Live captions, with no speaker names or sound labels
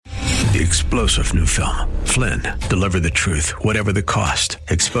The explosive new film, Flynn, deliver the truth, whatever the cost,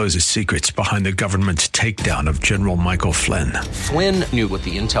 exposes secrets behind the government's takedown of General Michael Flynn. Flynn knew what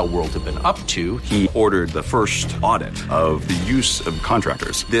the intel world had been up to. He ordered the first audit of the use of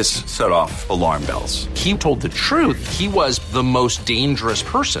contractors. This set off alarm bells. He told the truth. He was the most dangerous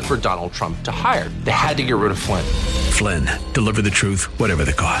person for Donald Trump to hire. They had to get rid of Flynn. Flynn, deliver the truth, whatever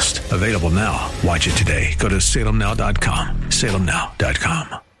the cost. Available now. Watch it today. Go to salemnow.com.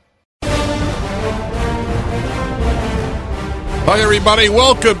 salemnow.com. Hi, everybody.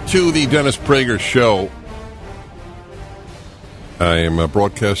 Welcome to the Dennis Prager Show. I am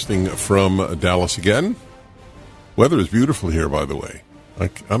broadcasting from Dallas again. Weather is beautiful here, by the way. I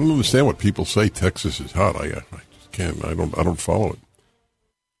don't understand what people say Texas is hot. I just can't. I don't follow it.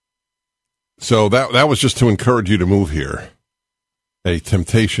 So that was just to encourage you to move here. A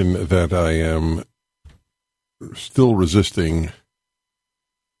temptation that I am still resisting.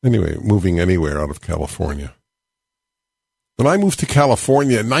 Anyway, moving anywhere out of California. When I moved to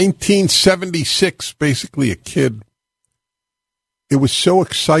California in 1976, basically a kid, it was so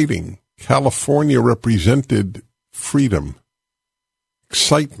exciting. California represented freedom,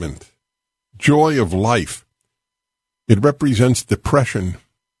 excitement, joy of life. It represents depression,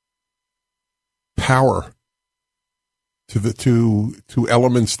 power to the two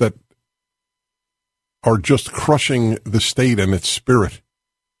elements that are just crushing the state and its spirit.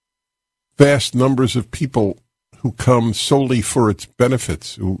 Vast numbers of people who come solely for its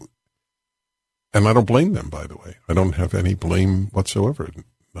benefits, and I don't blame them, by the way. I don't have any blame whatsoever,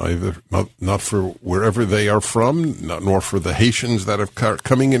 either not for wherever they are from, nor for the Haitians that are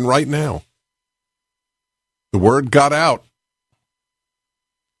coming in right now. The word got out.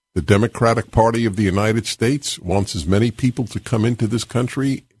 The Democratic Party of the United States wants as many people to come into this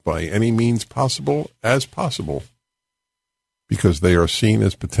country by any means possible as possible, because they are seen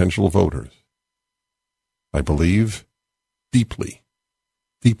as potential voters. I believe deeply,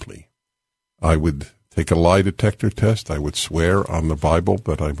 deeply. I would take a lie detector test. I would swear on the Bible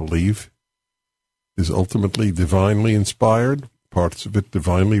that I believe is ultimately divinely inspired, parts of it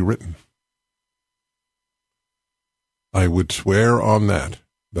divinely written. I would swear on that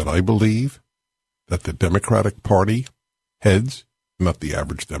I believe that the Democratic Party heads, not the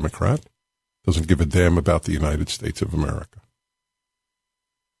average Democrat, doesn't give a damn about the United States of America.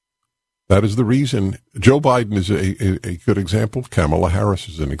 That is the reason. Joe Biden is a good example. Kamala Harris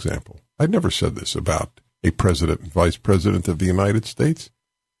is an example. I never said this about a president and vice president of the United States.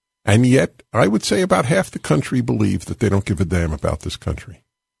 And yet, I would say about half the country believe that they don't give a damn about this country.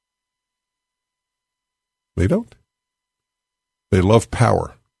 They don't. They love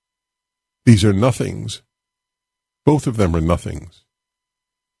power. These are nothings. Both of them are nothings.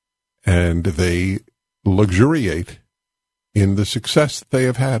 And they luxuriate in the success that they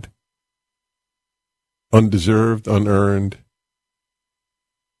have had. Undeserved, unearned.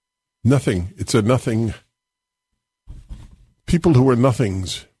 Nothing. It's a nothing. People who are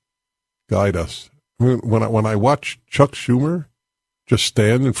nothings guide us. I mean, when I watch Chuck Schumer just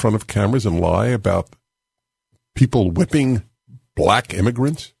stand in front of cameras and lie about people whipping black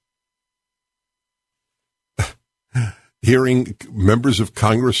immigrants, hearing members of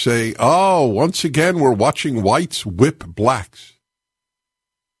Congress say, "Oh, once again we're watching whites whip blacks."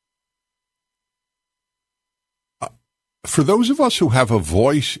 For those of us who have a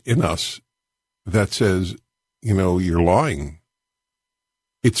voice in us that says, you're lying,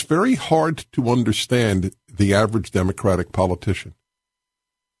 it's very hard to understand the average Democratic politician.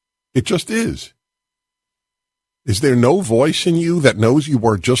 It just is. Is there no voice in you that knows you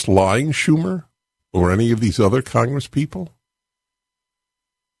are just lying, Schumer, or any of these other Congress people?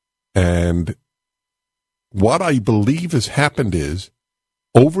 And what I believe has happened is,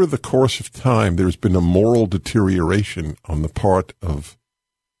 over the course of time, there's been a moral deterioration on the part of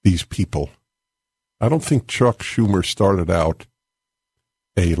these people. I don't think Chuck Schumer started out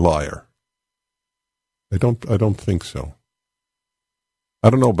a liar. I don't think so. I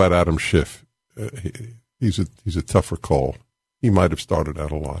don't know about Adam Schiff. He's a tougher call. He might have started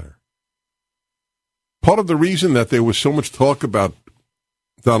out a liar. Part of the reason that there was so much talk about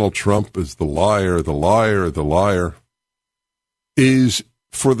Donald Trump as the liar, the liar, the liar, is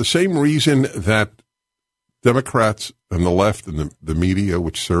for the same reason that Democrats and the left and the media,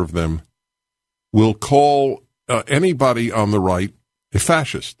 which serve them, will call anybody on the right a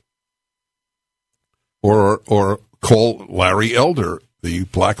fascist, or call Larry Elder the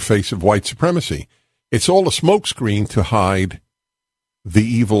black face of white supremacy. It's all a smokescreen to hide the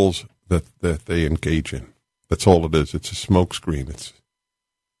evils that they engage in. That's all it is. It's a smokescreen.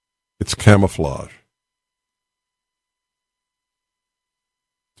 It's camouflage.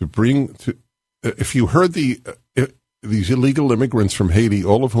 if you heard these illegal immigrants from Haiti,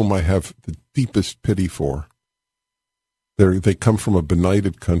 all of whom I have the deepest pity for, they come from a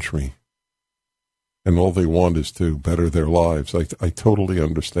benighted country, and all they want is to better their lives. I totally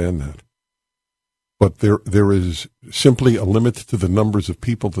understand that. But there is simply a limit to the numbers of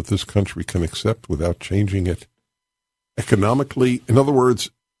people that this country can accept without changing it economically. In other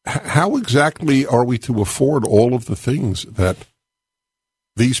words, how exactly are we to afford all of the things that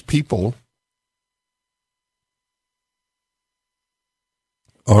these people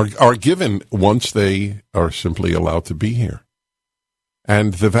are given once they are simply allowed to be here?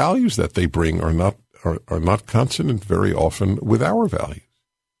 And the values that they bring are not consonant very often with our values.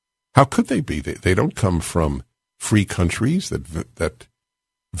 How could they be? They don't come from free countries that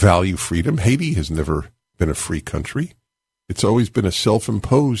value freedom. Haiti has never been a free country. It's always been a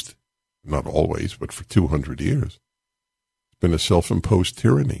self-imposed, not always, but for 200 years, it's been a self-imposed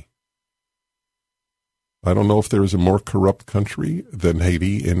tyranny. I don't know if there is a more corrupt country than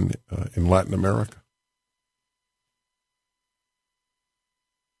Haiti in Latin America.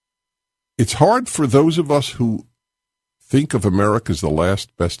 It's hard for those of us who think of America as the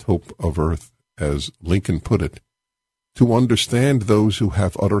last best hope of earth, as Lincoln put it, to understand those who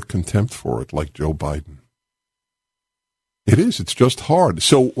have utter contempt for it, like Joe Biden. It's just hard.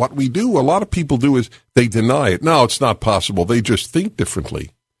 So what we do, a lot of people do, is they deny it. No, it's not possible. They just think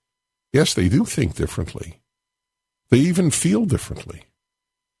differently. Yes, they do think differently. They even feel differently.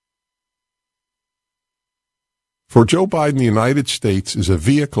 For Joe Biden, the United States is a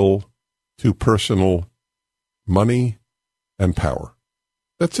vehicle to personal money and power.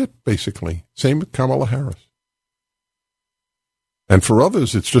 That's it, basically. Same with Kamala Harris. And for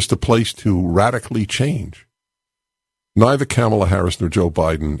others, it's just a place to radically change. Neither Kamala Harris nor Joe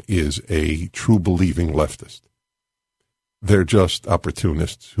Biden is a true believing leftist. They're just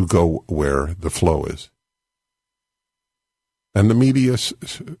opportunists who go where the flow is. And the media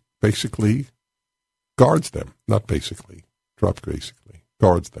basically guards them. Not basically. Drop basically.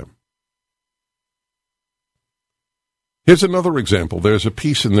 Guards them. Here's another example. There's a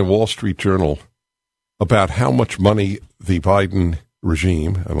piece in the Wall Street Journal about how much money the Biden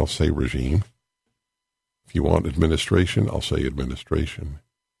regime, and I'll say regime, if you want administration, I'll say administration,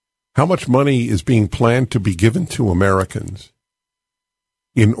 how much money is being planned to be given to Americans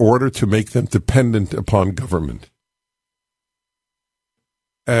in order to make them dependent upon government.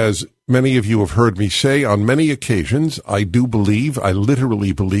 As many of you have heard me say on many occasions, I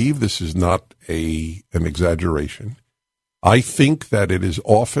literally believe, this is not an exaggeration, I think that it is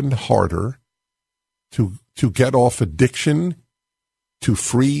often harder to get off addiction to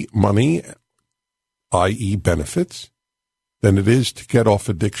free money, i.e. benefits, than it is to get off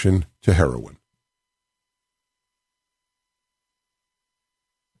addiction to heroin.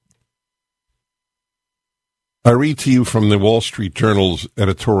 I read to you from the Wall Street Journal's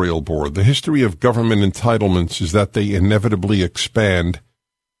editorial board. The history of government entitlements is that they inevitably expand,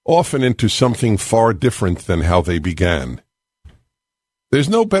 often into something far different than how they began. There's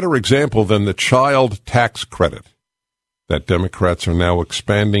no better example than the child tax credit that Democrats are now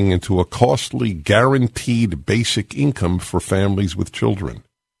expanding into a costly guaranteed basic income for families with children.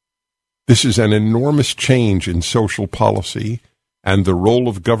 This is an enormous change in social policy and the role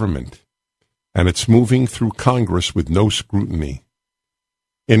of government, and it's moving through Congress with no scrutiny.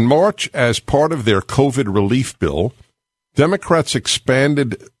 In March, as part of their COVID relief bill, Democrats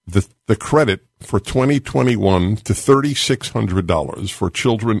expanded the credit for 2021 to $3,600 for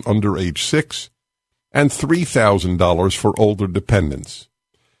children under age 6 and $3,000 for older dependents.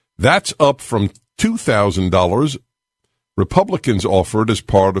 That's up from $2,000 Republicans offered as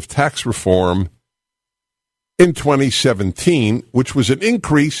part of tax reform in 2017, which was an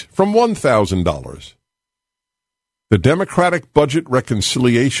increase from $1,000. The Democratic budget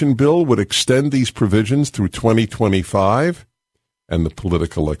reconciliation bill would extend these provisions through 2025, and the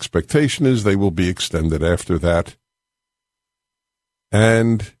political expectation is they will be extended after that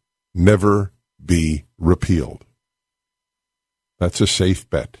and never be repealed. That's a safe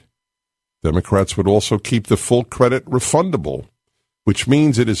bet. Democrats would also keep the full credit refundable, which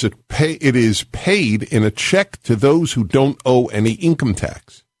means it is paid in a check to those who don't owe any income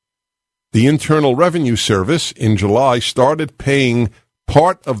tax. The Internal Revenue Service in July started paying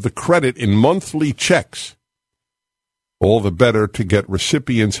part of the credit in monthly checks. All the better to get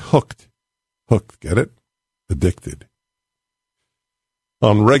recipients hooked. Hooked, get it? Addicted.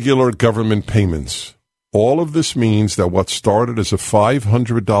 On regular government payments. All of this means that what started as a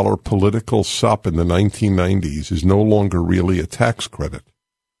 $500 political sop in the 1990s is no longer really a tax credit.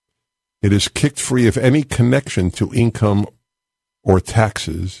 It is kicked free of any connection to income or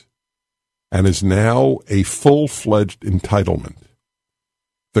taxes and is now a full-fledged entitlement.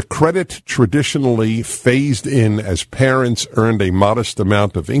 The credit traditionally phased in as parents earned a modest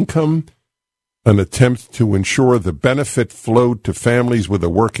amount of income, an attempt to ensure the benefit flowed to families with a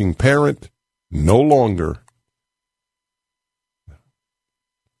working parent, no longer.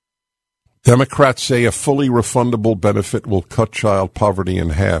 Democrats say a fully refundable benefit will cut child poverty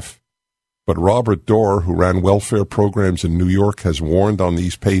in half. But Robert Doar, who ran welfare programs in New York, has warned on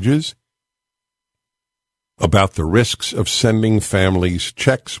these pages about the risks of sending families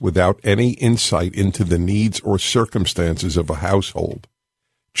checks without any insight into the needs or circumstances of a household.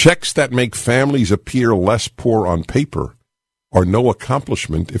 Checks that make families appear less poor on paper are no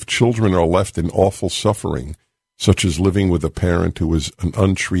accomplishment if children are left in awful suffering, such as living with a parent who has an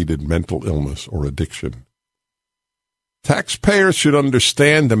untreated mental illness or addiction. Taxpayers should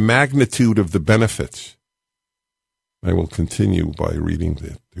understand the magnitude of the benefits. I will continue by reading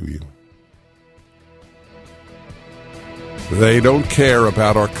it to you. They don't care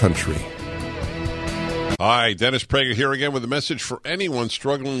about our country. Hi, Dennis Prager here again with a message for anyone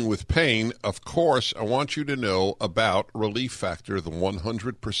struggling with pain. Of course, I want you to know about Relief Factor, the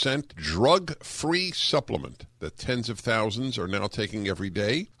 100% drug-free supplement that tens of thousands are now taking every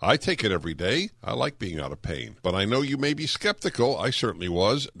day. I take it every day. I like being out of pain. But I know you may be skeptical. I certainly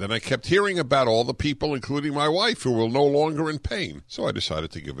was. Then I kept hearing about all the people, including my wife, who were no longer in pain. So I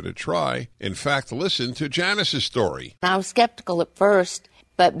decided to give it a try. In fact, listen to Janice's story. I was skeptical at first.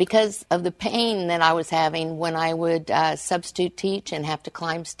 But because of the pain that I was having when I would substitute teach and have to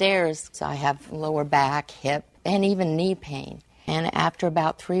climb stairs, so I have lower back, hip, and even knee pain. And after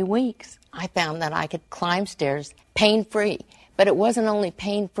about 3 weeks, I found that I could climb stairs pain-free. But it wasn't only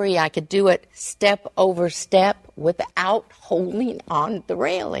pain-free, I could do it step over step without holding on the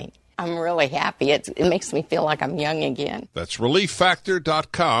railing. I'm really happy. It makes me feel like I'm young again. That's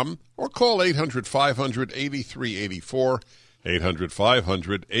ReliefFactor.com or call 800-500-8384.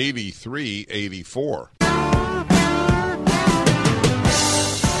 800-500-8384.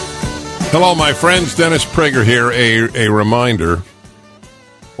 Hello, my friends. Dennis Prager here. A reminder,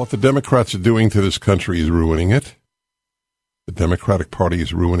 what the Democrats are doing to this country is ruining it. The Democratic Party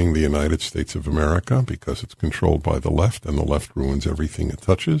is ruining the United States of America because it's controlled by the left, and the left ruins everything it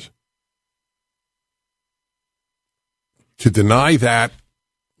touches. To deny that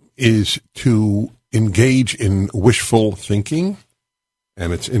is to engage in wishful thinking,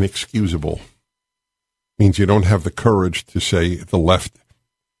 and it's inexcusable. It means you don't have the courage to say the left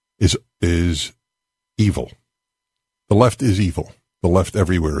is evil. The left is evil. The left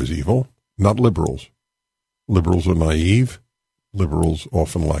everywhere is evil, not liberals. Liberals are naive. Liberals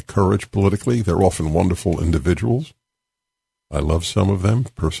often lack courage politically. They're often wonderful individuals. I love some of them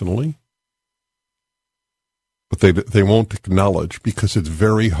personally. But they won't acknowledge, because it's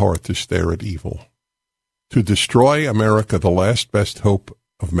very hard to stare at evil. To destroy America, the last best hope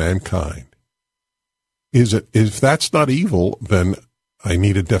of mankind. If that's not evil, then I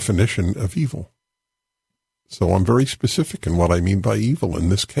need a definition of evil. So I'm very specific in what I mean by evil in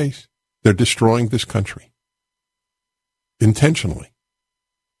this case. They're destroying this country. Intentionally.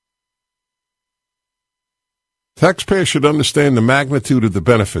 Taxpayers should understand the magnitude of the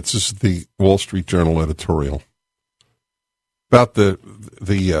benefits. This is the Wall Street Journal editorial. About the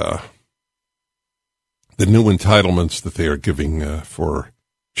new entitlements that they are giving for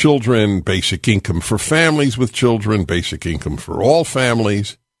children, basic income for families with children, basic income for all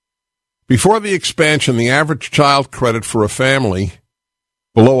families. Before the expansion, the average child credit for a family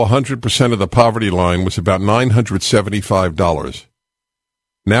below 100% of the poverty line was about $975.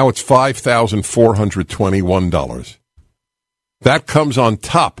 Now it's $5,421. That comes on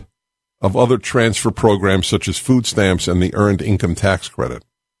top of other transfer programs such as food stamps and the earned income tax credit.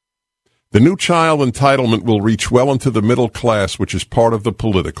 The new child entitlement will reach well into the middle class, which is part of the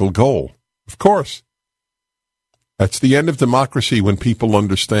political goal. Of course. That's the end of democracy, when people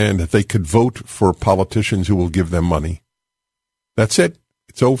understand that they could vote for politicians who will give them money. That's it.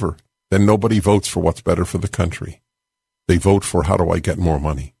 It's over. Then nobody votes for what's better for the country. They vote for, how do I get more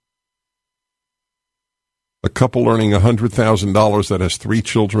money? A couple earning $100,000 that has 3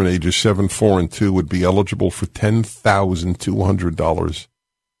 children ages 7, 4, and 2 would be eligible for $10,200.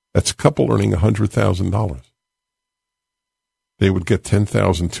 That's a couple earning $100,000. They would get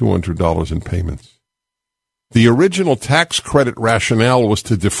 $10,200 in payments. The original tax credit rationale was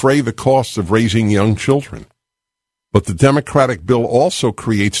to defray the costs of raising young children. But the Democratic bill also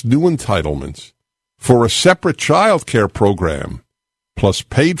creates new entitlements for a separate child care program, plus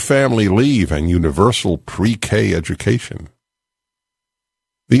paid family leave and universal pre-K education.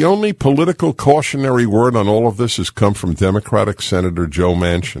 The only political cautionary word on all of this has come from Democratic Senator Joe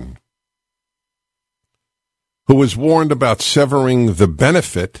Manchin, who has warned about severing the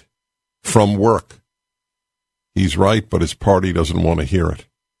benefit from work. He's right, but his party doesn't want to hear it.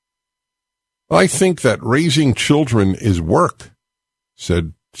 I think that raising children is work,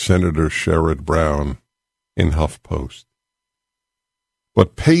 said Senator Sherrod Brown in HuffPost.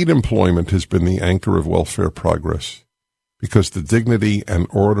 But paid employment has been the anchor of welfare progress because the dignity and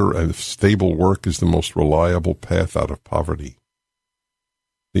order of stable work is the most reliable path out of poverty.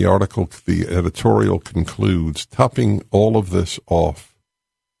 The editorial concludes, topping all of this off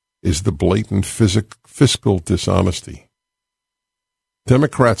is the blatant fiscal dishonesty.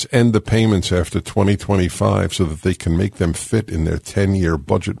 Democrats end the payments after 2025 so that they can make them fit in their 10-year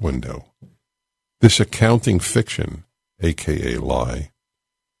budget window. This accounting fiction, a.k.a. lie,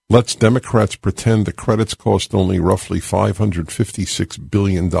 lets Democrats pretend the credits cost only roughly $556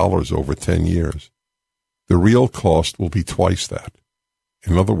 billion over 10 years. The real cost will be twice that.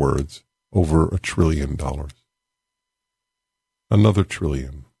 In other words, over $1 trillion. Another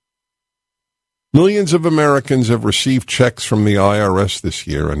trillion. Millions of Americans have received checks from the IRS this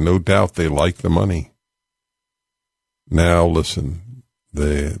year, and no doubt they like the money. Now listen,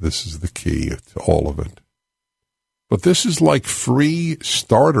 this is the key to all of it. But this is like free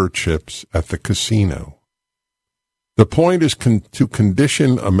starter chips at the casino. The point is to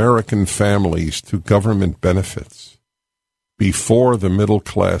condition American families to government benefits before the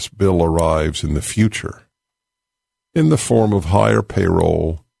middle-class bill arrives in the future, in the form of higher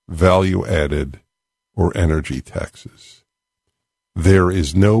payroll, value-added, or energy taxes. There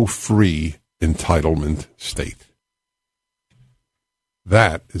is no free entitlement state.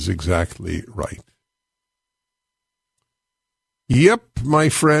 That is exactly right. Yep, my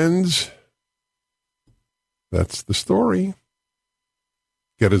friends, that's the story.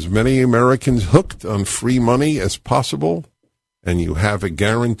 Get as many Americans hooked on free money as possible, and you have a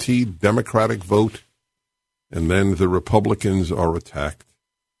guaranteed Democratic vote, and then the Republicans are attacked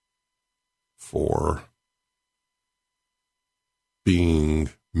for being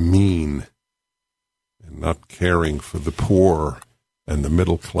mean and not caring for the poor and the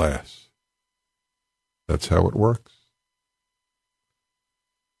middle class. That's how it works.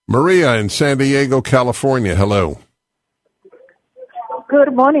 Maria in San Diego, California. Hello.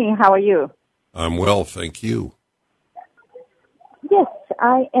 Good morning. How are you? I'm well, thank you. Yes,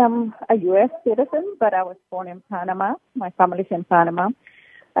 I am a U.S. citizen, but I was born in Panama. My family's in Panama.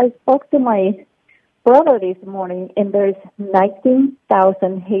 I spoke to my brother this morning, and there's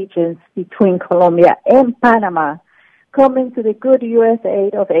 19,000 Haitians between Colombia and Panama coming to the good U.S.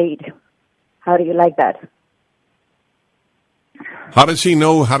 aid of aid. How do you like that? How does he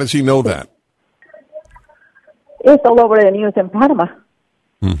know that? It's all over the news in Panama.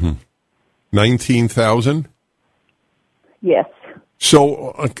 19,000? Yes.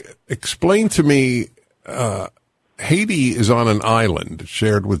 So explain to me, Haiti is on an island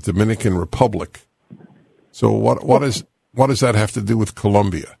shared with Dominican Republic. So what does that have to do with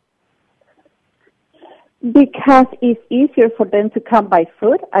Colombia? Because it's easier for them to come by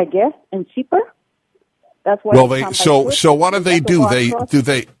foot, I guess, and cheaper. That's why. Well, so what do they do?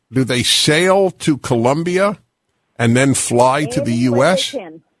 Do they sail to Colombia and then fly to the U.S.?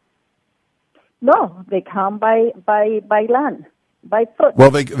 No, they come by land, by foot.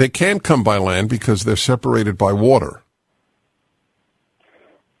 Well, they can't come by land because they're separated by water.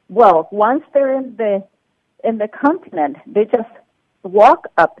 Well, once they're in the continent, they just walk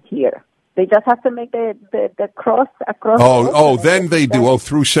up here. They just have to make the cross across. Then they do.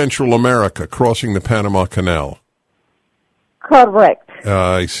 Through Central America, crossing the Panama Canal. Correct.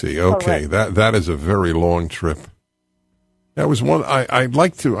 I see. Okay, correct. That is a very long trip. That was one I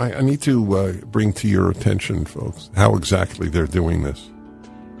need to bring to your attention, folks, how exactly they're doing this.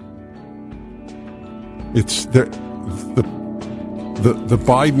 It's the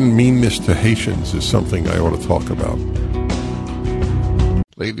Biden meanness to Haitians is something I ought to talk about.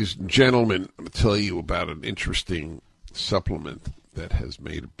 Ladies and gentlemen, I'm going to tell you about an interesting supplement that has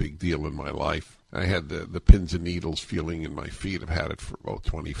made a big deal in my life. I had the pins and needles feeling in my feet. I've had it for about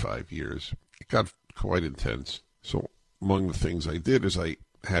 25 years. It got quite intense. So among the things I did is I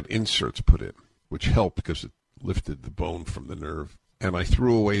had inserts put in, which helped because it lifted the bone from the nerve. And I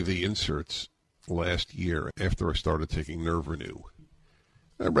threw away the inserts last year after I started taking Nerve Renew.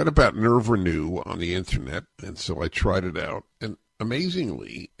 I read about Nerve Renew on the internet, and so I tried it out. And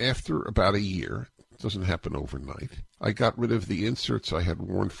amazingly, after about a year, it doesn't happen overnight, I got rid of the inserts I had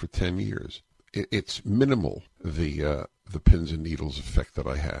worn for 10 years. It's minimal, the pins and needles effect that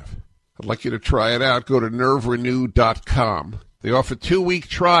I have. I'd like you to try it out. Go to nerverenew.com They offer 2-week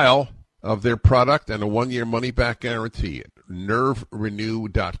trial of their product and a 1-year money-back guarantee at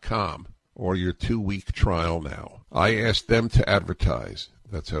nerverenew.com, or your 2-week trial now. I asked them to advertise.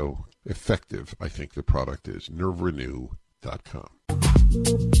 That's how effective I think the product is. nerverenew.com.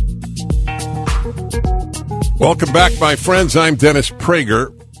 Welcome back, my friends. I'm Dennis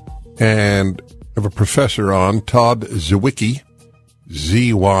Prager, and I have a professor on, Todd Zywicki,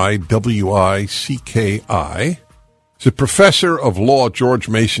 Zywicki. He's a professor of law at George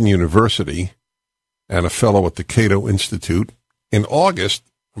Mason University and a fellow at the Cato Institute. In August,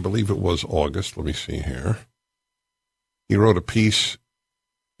 I believe it was August, let me see here, he wrote a piece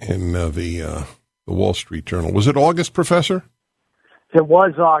in the Wall Street Journal. Was it August, Professor? It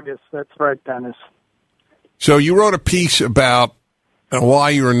was August. That's right, Dennis. So you wrote a piece about why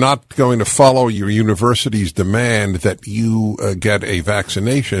you're not going to follow your university's demand that you get a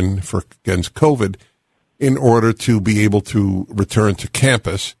vaccination against COVID in order to be able to return to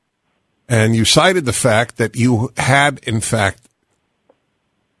campus. And you cited the fact that you had, in fact,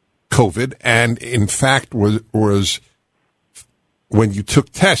 COVID, and in fact was when you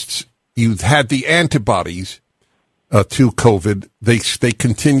took tests, you had the antibodies to COVID. They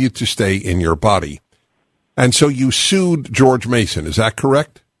continued to stay in your body. And so you sued George Mason. Is that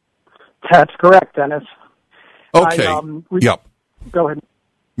correct? That's correct, Dennis. Okay. Yep. Go ahead.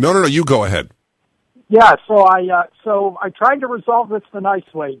 No, you go ahead. Yeah, so I tried to resolve this the nice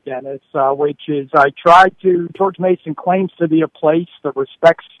way, Dennis, which is George Mason claims to be a place that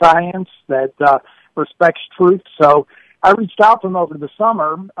respects science, that respects truth. So I reached out to him over the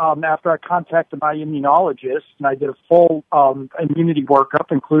summer after I contacted my immunologist, and I did a full immunity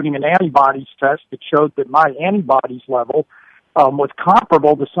workup, including an antibodies test that showed that my antibodies level was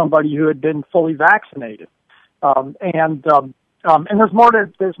comparable to somebody who had been fully vaccinated. And there's more to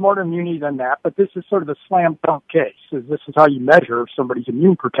immunity than that, but this is sort of a slam dunk case. This is how you measure somebody's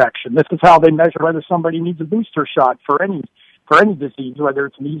immune protection. This is how they measure whether somebody needs a booster shot for any disease, whether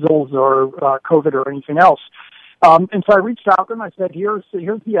it's measles or COVID or anything else. And so I reached out to him. I said, here's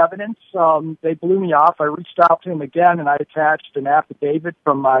the evidence. They blew me off. I reached out to him again, and I attached an affidavit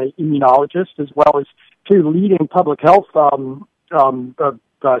from my immunologist, as well as two leading public health scholars,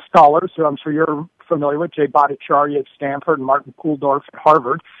 who I'm sure you're familiar with, Jay Bhattacharya at Stanford and Martin Kulldorff at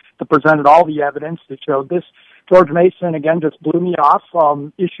Harvard, that presented all the evidence that showed this. George Mason, again, just blew me off,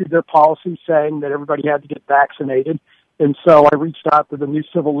 issued their policy saying that everybody had to get vaccinated. And so I reached out to the New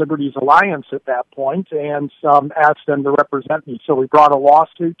Civil Liberties Alliance at that point and asked them to represent me. So we brought a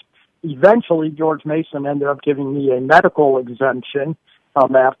lawsuit. Eventually, George Mason ended up giving me a medical exemption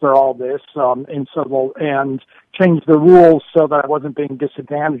after all this, and changed the rules so that I wasn't being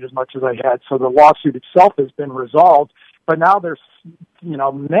disadvantaged as much as I had. So the lawsuit itself has been resolved, but now there's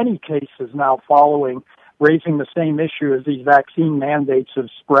many cases now following, raising the same issue as these vaccine mandates have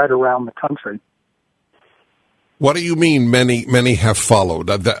spread around the country. What do you mean many have followed?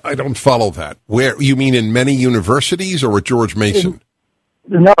 I don't follow that. Where you mean in many universities or at George Mason?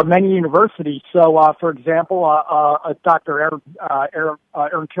 No, many universities. So, for example, Dr. Aaron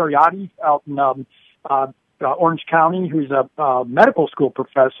Kheriaty out in Orange County, who's a medical school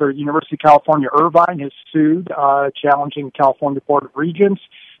professor at University of California, Irvine, has sued, challenging California Board of Regents.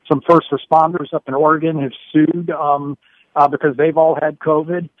 Some first responders up in Oregon have sued because they've all had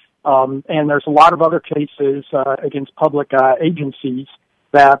COVID. And there's a lot of other cases against public agencies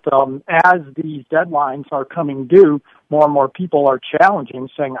that as these deadlines are coming due, more and more people are challenging,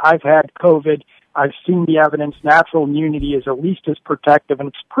 saying, I've had COVID, I've seen the evidence, natural immunity is at least as protective, and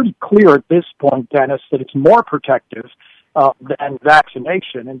it's pretty clear at this point, Dennis, that it's more protective than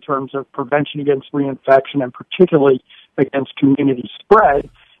vaccination in terms of prevention against reinfection and particularly against community spread.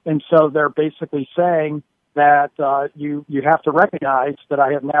 And so they're basically saying that you have to recognize that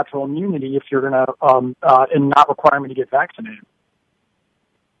I have natural immunity if you're going to and not require me to get vaccinated.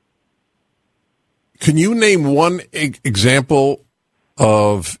 Can you name one example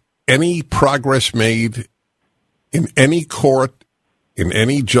of any progress made in any court, in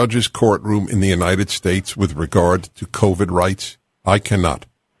any judge's courtroom in the United States with regard to COVID rights? I cannot.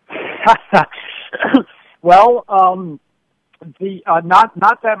 Well,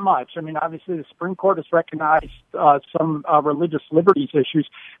 not that much. I mean, obviously, the Supreme Court has recognized some religious liberties issues,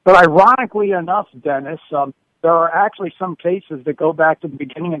 but ironically enough, Dennis, there are actually some cases that go back to the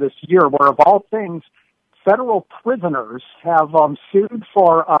beginning of this year where, of all things, federal prisoners have sued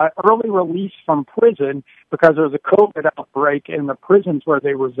for early release from prison because there was a COVID outbreak in the prisons where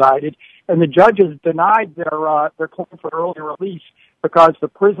they resided, and the judges denied their claim for early release because the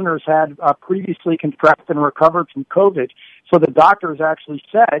prisoners had previously contracted and recovered from COVID. So the doctors actually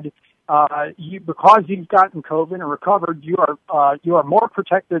said because you've gotten COVID and recovered, you are more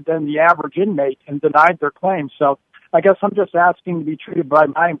protected than the average inmate and denied their claims. So I guess I'm just asking to be treated by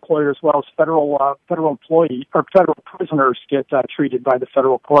my employer as well as federal employees or federal prisoners get treated by the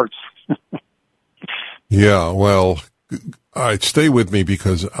federal courts. Yeah, well, stay with me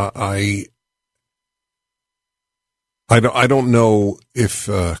because I don't know if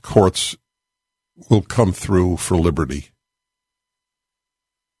courts will come through for liberty.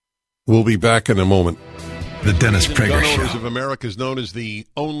 We'll be back in a moment. The Dennis Prager Gun Show. Owners of America is known as the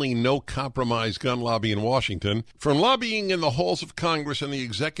only no-compromise gun lobby in Washington. From lobbying in the halls of Congress and the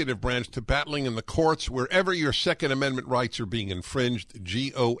executive branch to battling in the courts, wherever your Second Amendment rights are being infringed,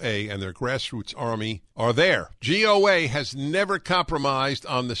 GOA and their grassroots army are there. GOA has never compromised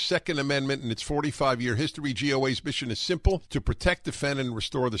on the Second Amendment in its 45-year history. GOA's mission is simple: to protect, defend, and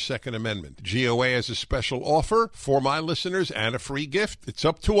restore the Second Amendment. GOA has a special offer for my listeners and a free gift. It's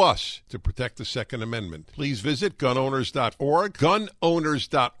up to us to protect the Second Amendment. Please visit gunowners.org,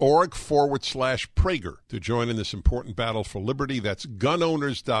 gunowners.org/Prager to join in this important battle for liberty. That's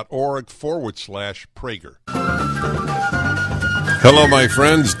gunowners.org/Prager. Hello, my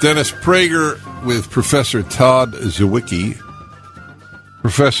friends. Dennis Prager with Professor Todd Zywicki,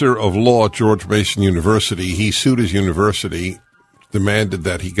 professor of law at George Mason University. He sued his university, demanded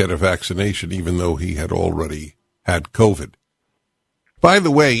that he get a vaccination even though he had already had COVID. By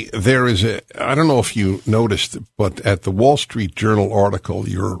the way, there is I don't know if you noticed, but at the Wall Street Journal article,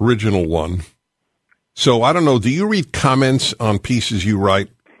 your original one. So I don't know, do you read comments on pieces you write?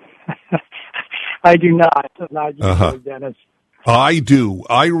 I do not. Not usually, Dennis. I do.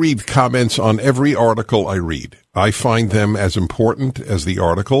 I read comments on every article I read. I find them as important as the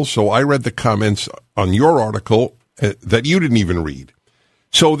article. So I read the comments on your article that you didn't even read.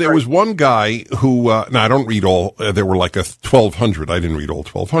 So there was one guy who, now I don't read all, there were like 1,200. I didn't read all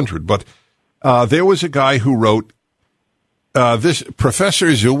 1,200, but there was a guy who wrote, this Professor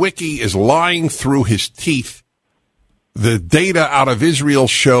Zywicki is lying through his teeth. The data out of Israel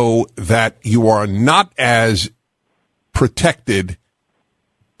show that you are not as protected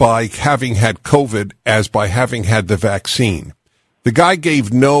by having had COVID as by having had the vaccine. The guy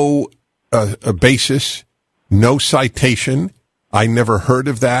gave no a basis, no citation. I never heard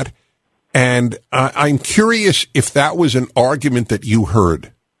of that. And I'm curious if that was an argument that you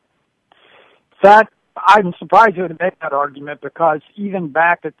heard. I'm surprised you would make that argument because even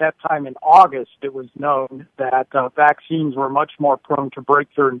back at that time in August, it was known that vaccines were much more prone to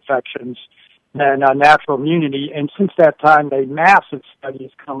breakthrough infections than natural immunity. And since that time, a massive study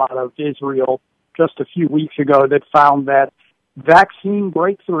has come out of Israel just a few weeks ago that found that vaccine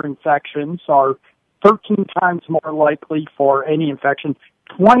breakthrough infections are 13 times more likely for any infection,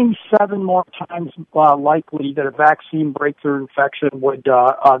 27 more times likely that a vaccine breakthrough infection would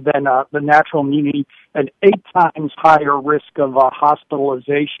than the natural immunity, and 8 times higher risk of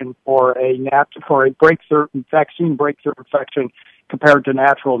hospitalization for a vaccine breakthrough infection compared to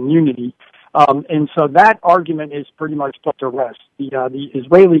natural immunity. And so that argument is pretty much put to rest. The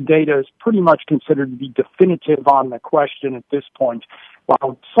Israeli data is pretty much considered to be definitive on the question at this point.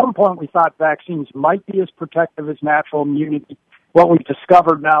 While at some point we thought vaccines might be as protective as natural immunity, what we've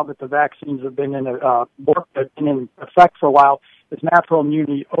discovered now that the vaccines have been in effect for a while is natural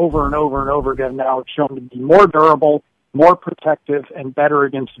immunity over and over and over again now it's shown to be more durable, more protective, and better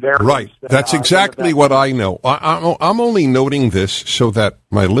against variants. Right. That's exactly what I know. I'm only noting this so that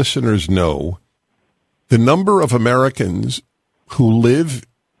my listeners know the number of Americans who live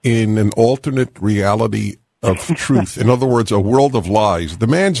in an alternate reality of truth. In other words, a world of lies. The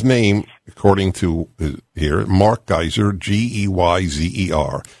man's name, according to here, Mark Geyser,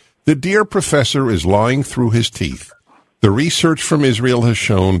 Geyzer. The dear professor is lying through his teeth. The research from Israel has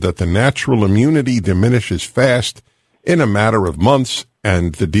shown that the natural immunity diminishes fast in a matter of months,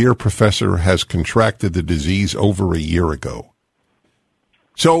 and the dear professor has contracted the disease over a year ago.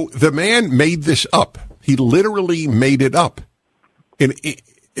 So the man made this up. He literally made it up. And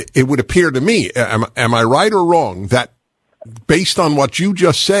it would appear to me, am I right or wrong, that based on what you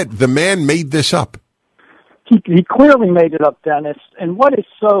just said, the man made this up? He clearly made it up, Dennis. And what is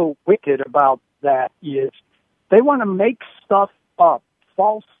so wicked about that is they want to make stuff up,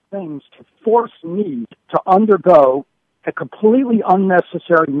 false things, to force me to undergo a completely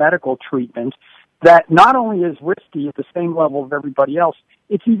unnecessary medical treatment that not only is risky at the same level of everybody else,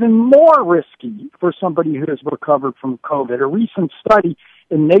 it's even more risky for somebody who has recovered from COVID. A recent study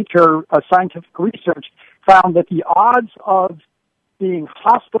in Nature Scientific Research found that the odds of being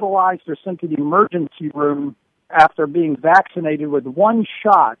hospitalized or sent to the emergency room after being vaccinated with one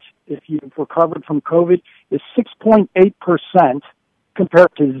shot, if you've recovered from COVID, is 6.8%,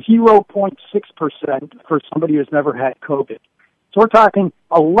 compared to 0.6% for somebody who's never had COVID. So we're talking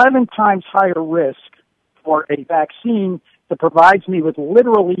 11 times higher risk for a vaccine that provides me with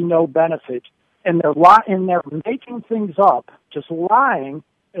literally no benefit. And they're making things up, just lying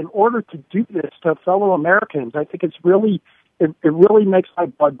in order to do this to fellow Americans. I think it's really, it really makes my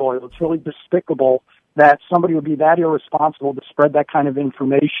blood boil. It's really despicable that somebody would be that irresponsible to spread that kind of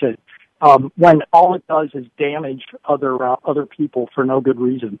information when all it does is damage other people for no good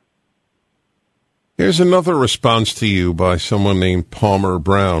reason. Here's another response to you by someone named Palmer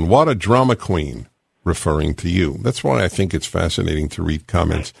Brown. What a drama queen, referring to you. That's why I think it's fascinating to read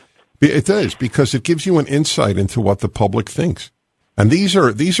comments. It is, because it gives you an insight into what the public thinks. And these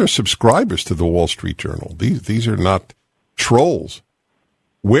are subscribers to the Wall Street Journal. These are not trolls.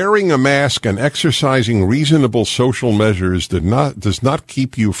 Wearing a mask and exercising reasonable social measures does not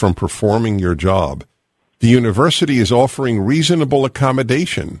keep you from performing your job. The university is offering reasonable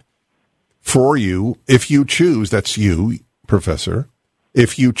accommodation for you if you choose, that's you, Professor,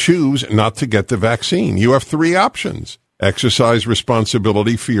 if you choose not to get the vaccine. You have three options. Exercise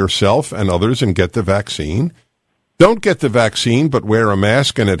responsibility for yourself and others and get the vaccine. Don't get the vaccine, but wear a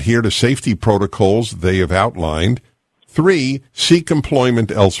mask and adhere to safety protocols they have outlined. 3, seek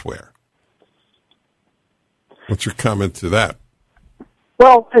employment elsewhere. What's your comment to that?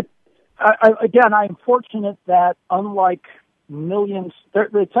 Well, again, I'm fortunate that unlike millions,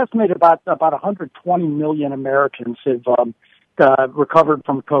 it's estimated about 120 million Americans have recovered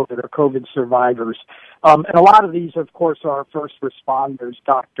from COVID or COVID survivors. And a lot of these, of course, are first responders,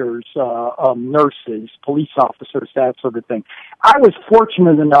 doctors, nurses, police officers, that sort of thing. I was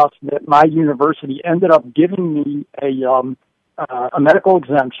fortunate enough that my university ended up giving me a medical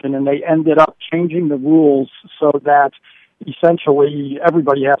exemption, and they ended up changing the rules so that essentially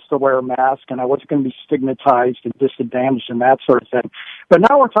everybody has to wear a mask, and I wasn't going to be stigmatized and disadvantaged and that sort of thing. But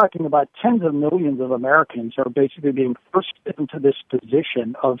now we're talking about tens of millions of Americans who are basically being forced into this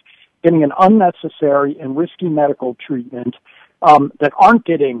position of getting an unnecessary and risky medical treatment that aren't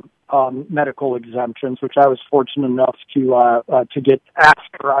getting medical exemptions, which I was fortunate enough to get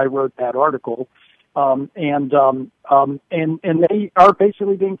after I wrote that article. And they are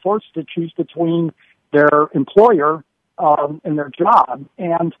basically being forced to choose between their employer and their job.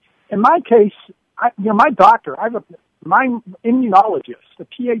 And in my case, my doctor, my immunologist, a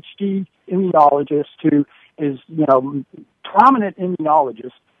PhD immunologist who is, prominent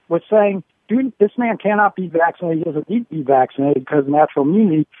immunologist, was saying, dude, this man cannot be vaccinated. He doesn't need to be vaccinated because of natural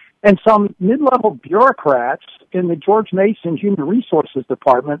immunity. And some mid-level bureaucrats in the George Mason Human Resources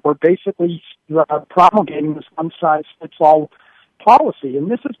Department were basically promulgating this one-size-fits-all policy. And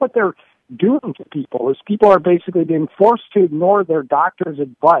this is what they're doing to people, is people are basically being forced to ignore their doctor's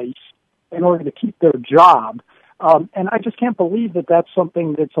advice in order to keep their job. And I just can't believe that that's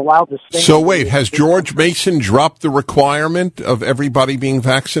something that's allowed to stay. So wait, has George Mason dropped the requirement of everybody being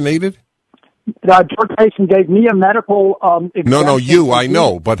vaccinated? George Mason gave me a medical exemption. No, you, I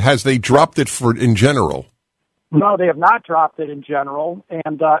know, but has they dropped it in general? No, they have not dropped it in general,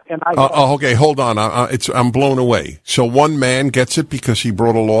 and I. Okay, hold on. I'm blown away. So one man gets it because he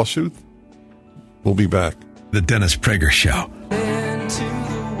brought a lawsuit. We'll be back. The Dennis Prager Show.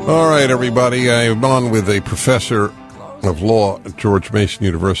 All right, everybody. I'm on with a professor of law at George Mason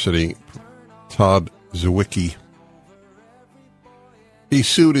University, Todd Zywicki. He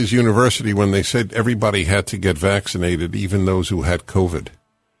sued his university when they said everybody had to get vaccinated, even those who had COVID.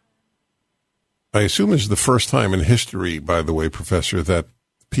 I assume this is the first time in history, by the way, Professor, that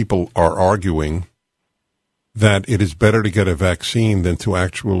people are arguing that it is better to get a vaccine than to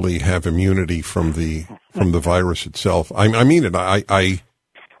actually have immunity from the virus itself. I mean it.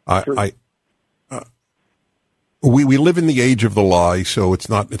 We live in the age of the lie, so it's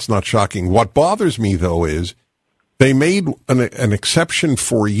not shocking. What bothers me, though, is they made an exception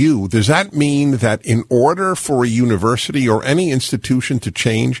for you. Does that mean that in order for a university or any institution to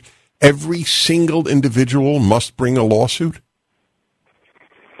change, every single individual must bring a lawsuit?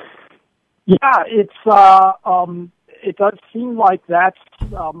 Yeah, it does seem like that's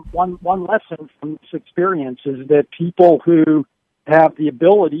one lesson from this experience, is that people who have the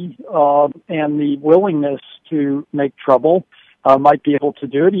ability and the willingness to make trouble might be able to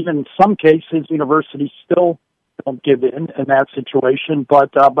do it. Even in some cases, universities still don't give in that situation. But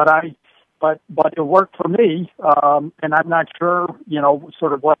it worked for me, and I'm not sure,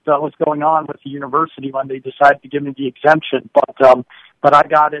 sort of what was going on with the university when they decided to give me the exemption. But I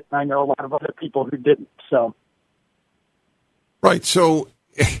got it, and I know a lot of other people who didn't. So, right. So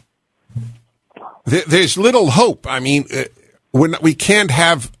there's little hope. I mean, we can't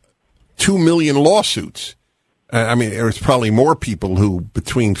have 2 million lawsuits. I mean, there's probably more people who,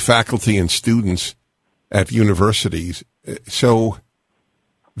 between faculty and students at universities. So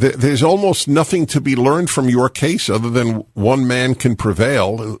there's almost nothing to be learned from your case other than one man can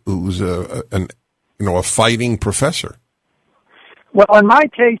prevail who's a fighting professor. Well, in my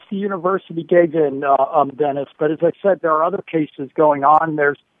case, the university gave in, Dennis. But as I said, there are other cases going on.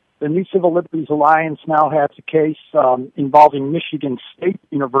 There's the New Civil Liberties Alliance now has a case involving Michigan State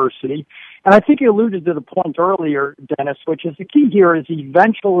University. And I think you alluded to the point earlier, Dennis, which is the key here is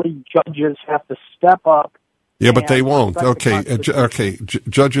eventually judges have to step up. Yeah, but they won't. Okay.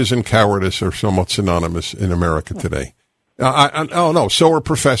 Judges and cowardice are somewhat synonymous in America today. No, so are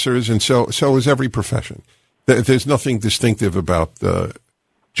professors, and so is every profession. There's nothing distinctive about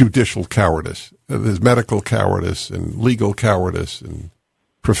judicial cowardice. There's medical cowardice and legal cowardice and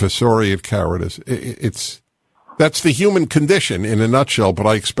professoriate cowardice. That's the human condition in a nutshell, but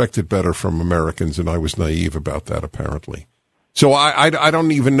I expected better from Americans, and I was naive about that, apparently. So I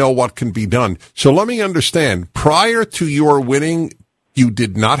don't even know what can be done. So let me understand. Prior to your winning, you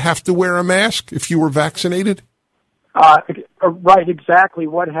did not have to wear a mask if you were vaccinated? Right, exactly.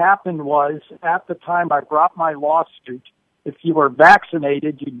 What happened was, at the time I brought my lawsuit, if you were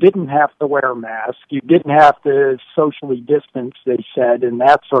vaccinated, you didn't have to wear a mask. You didn't have to socially distance, they said, and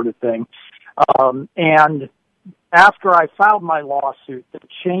that sort of thing. And after I filed my lawsuit, it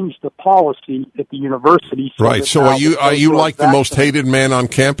changed the policy at the university. Right. So are you like the most hated man on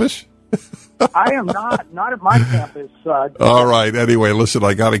campus? I am not at my campus. All right. Anyway, listen,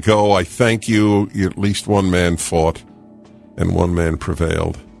 I got to go. I thank you. At least one man fought and one man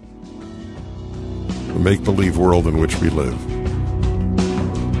prevailed. The make-believe world in which we live.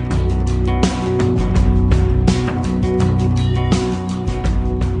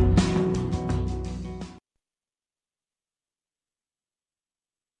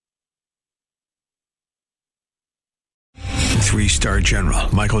 Three-star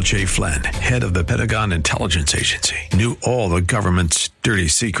General Michael J. Flynn, head of the Pentagon Intelligence Agency, knew all the government's dirty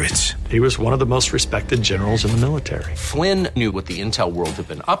secrets. He was one of the most respected generals in the military. Flynn knew what the intel world had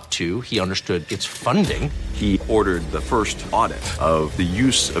been up to. He understood its funding. He ordered the first audit of the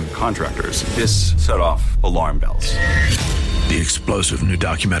use of contractors. This set off alarm bells. The explosive new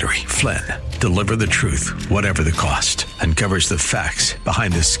documentary, Flynn, Deliver the Truth, Whatever the Cost, uncovers the facts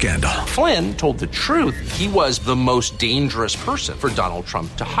behind this scandal. Flynn told the truth. He was the most dangerous person for Donald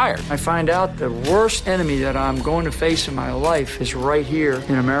Trump to hire. I find out the worst enemy that I'm going to face in my life is right here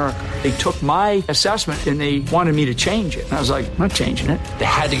in America. They took my assessment and they wanted me to change it. And I was like, I'm not changing it. They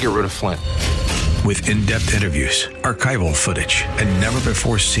had to get rid of Flynn. With in-depth interviews, archival footage, and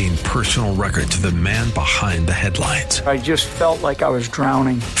never-before-seen personal records of the man behind the headlines. I just felt like I was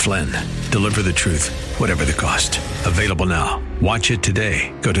drowning. Flynn, Deliver the Truth, Whatever the Cost. Available now. Watch it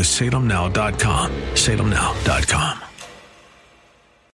today. Go to salemnow.com. salemnow.com.